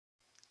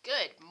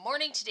Good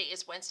morning. Today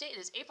is Wednesday. It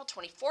is April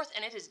 24th,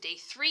 and it is day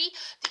 3.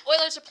 The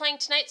Oilers are playing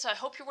tonight, so I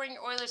hope you're wearing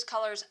your Oilers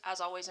colors.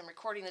 As always, I'm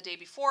recording the day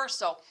before,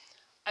 so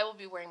I will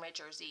be wearing my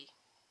jersey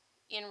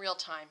in real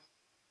time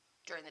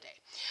during the day.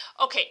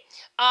 Okay,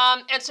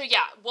 and so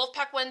yeah,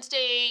 Wolfpack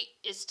Wednesday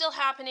is still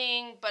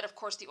happening, but of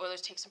course the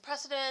Oilers take some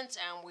precedence,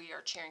 and we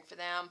are cheering for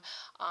them,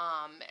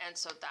 and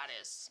so that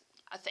is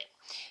a thing.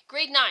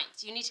 Grade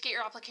 9s, you need to get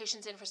your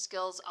applications in for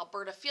Skills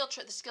Alberta Field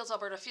Trip. The Skills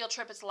Alberta Field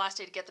Trip, it's the last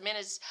day to get them in,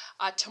 is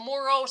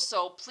tomorrow,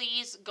 so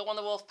please go on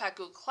the Wolfpack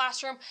Google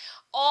Classroom.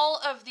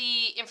 All of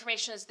the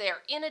information is there.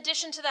 In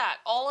addition to that,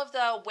 all of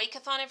the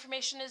Wakeathon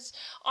information is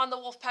on the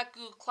Wolfpack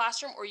Google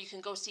Classroom, or you can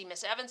go see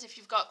Miss Evans if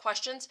you've got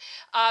questions.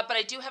 But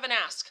I do have an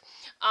ask.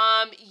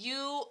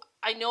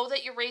 I know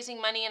that you're raising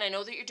money and I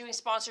know that you're doing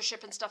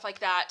sponsorship and stuff like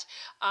that,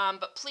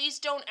 but please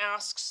don't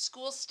ask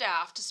school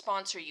staff to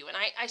sponsor you. And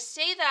I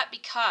say that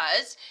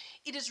because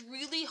it is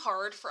really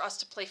hard for us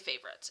to play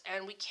favorites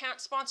and we can't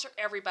sponsor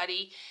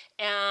everybody.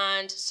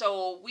 And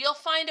so we'll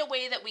find a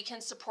way that we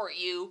can support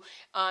you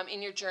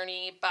in your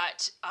journey,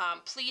 but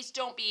please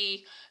don't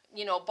be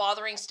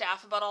bothering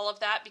staff about all of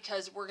that,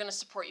 because we're going to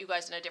support you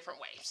guys in a different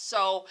way.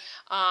 So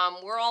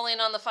we're all in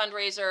on the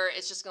fundraiser.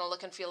 It's just going to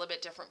look and feel a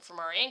bit different from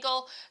our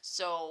angle.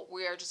 So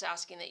we are just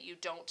asking that you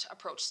don't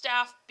approach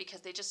staff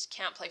because they just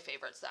can't play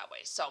favorites that way.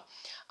 So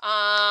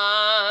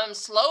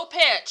slow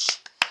pitch.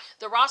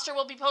 The roster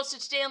will be posted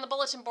today on the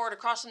bulletin board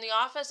across from the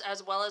office,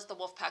 as well as the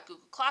Wolfpack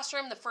Google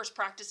Classroom. The first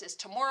practice is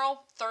tomorrow,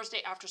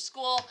 Thursday after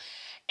school.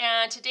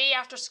 And today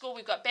after school,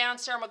 we've got band,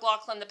 Sarah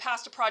McLaughlin, the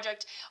Pasta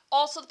Project.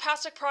 Also, the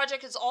Pasta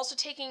Project is also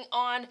taking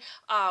on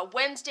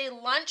Wednesday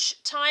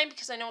lunch time,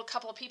 because I know a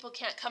couple of people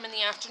can't come in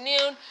the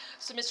afternoon.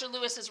 So Mr.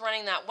 Lewis is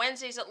running that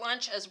Wednesdays at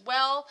lunch as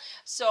well.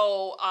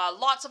 So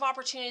lots of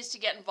opportunities to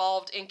get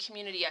involved in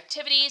community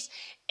activities.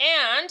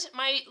 And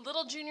my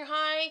little junior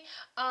high,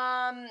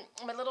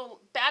 my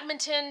little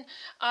badminton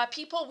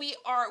people,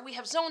 we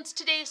have zones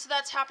today, so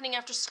that's happening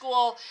after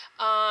school.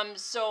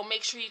 So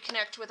make sure you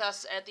connect with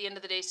us at the end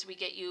of the day so we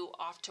get you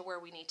off to where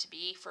we need to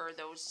be for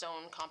those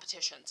zone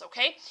competitions,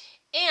 okay?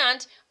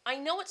 And I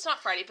know it's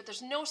not Friday, but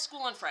there's no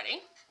school on Friday.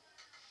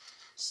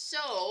 So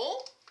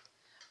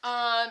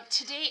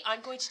today I'm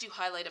going to do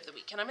highlight of the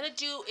week, and I'm going to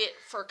do it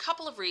for a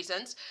couple of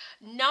reasons.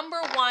 Number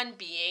one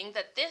being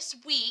that this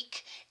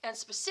week, and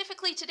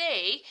specifically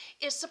today,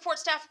 is Support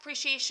Staff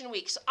Appreciation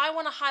Week. So I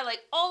want to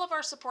highlight all of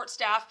our support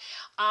staff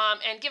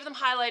and give them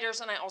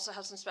highlighters, and I also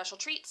have some special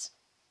treats.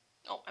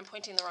 Oh, I'm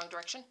pointing in the wrong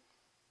direction.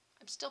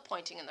 I'm still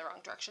pointing in the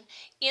wrong direction.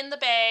 In the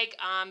bag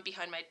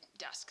behind my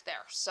desk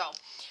there. So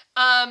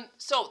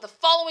the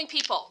following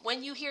people,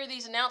 when you hear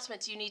these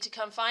announcements, you need to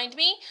come find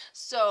me.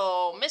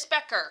 So Miss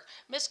Becker,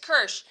 Miss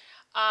Kirsch,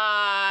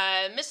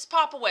 Mrs.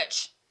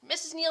 Popowich,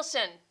 Mrs.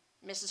 Nielsen,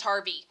 Mrs.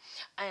 Harvey.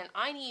 And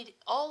I need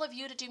all of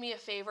you to do me a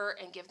favor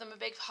and give them a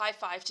big high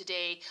five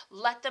today.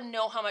 Let them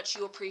know how much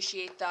you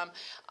appreciate them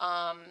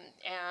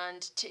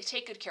and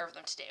take good care of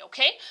them today,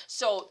 okay?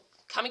 So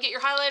come and get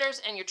your highlighters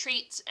and your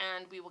treats,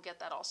 and we will get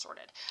that all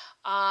sorted.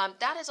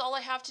 That is all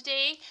I have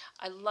today.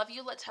 I love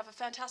you. Let's have a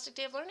fantastic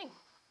day of learning.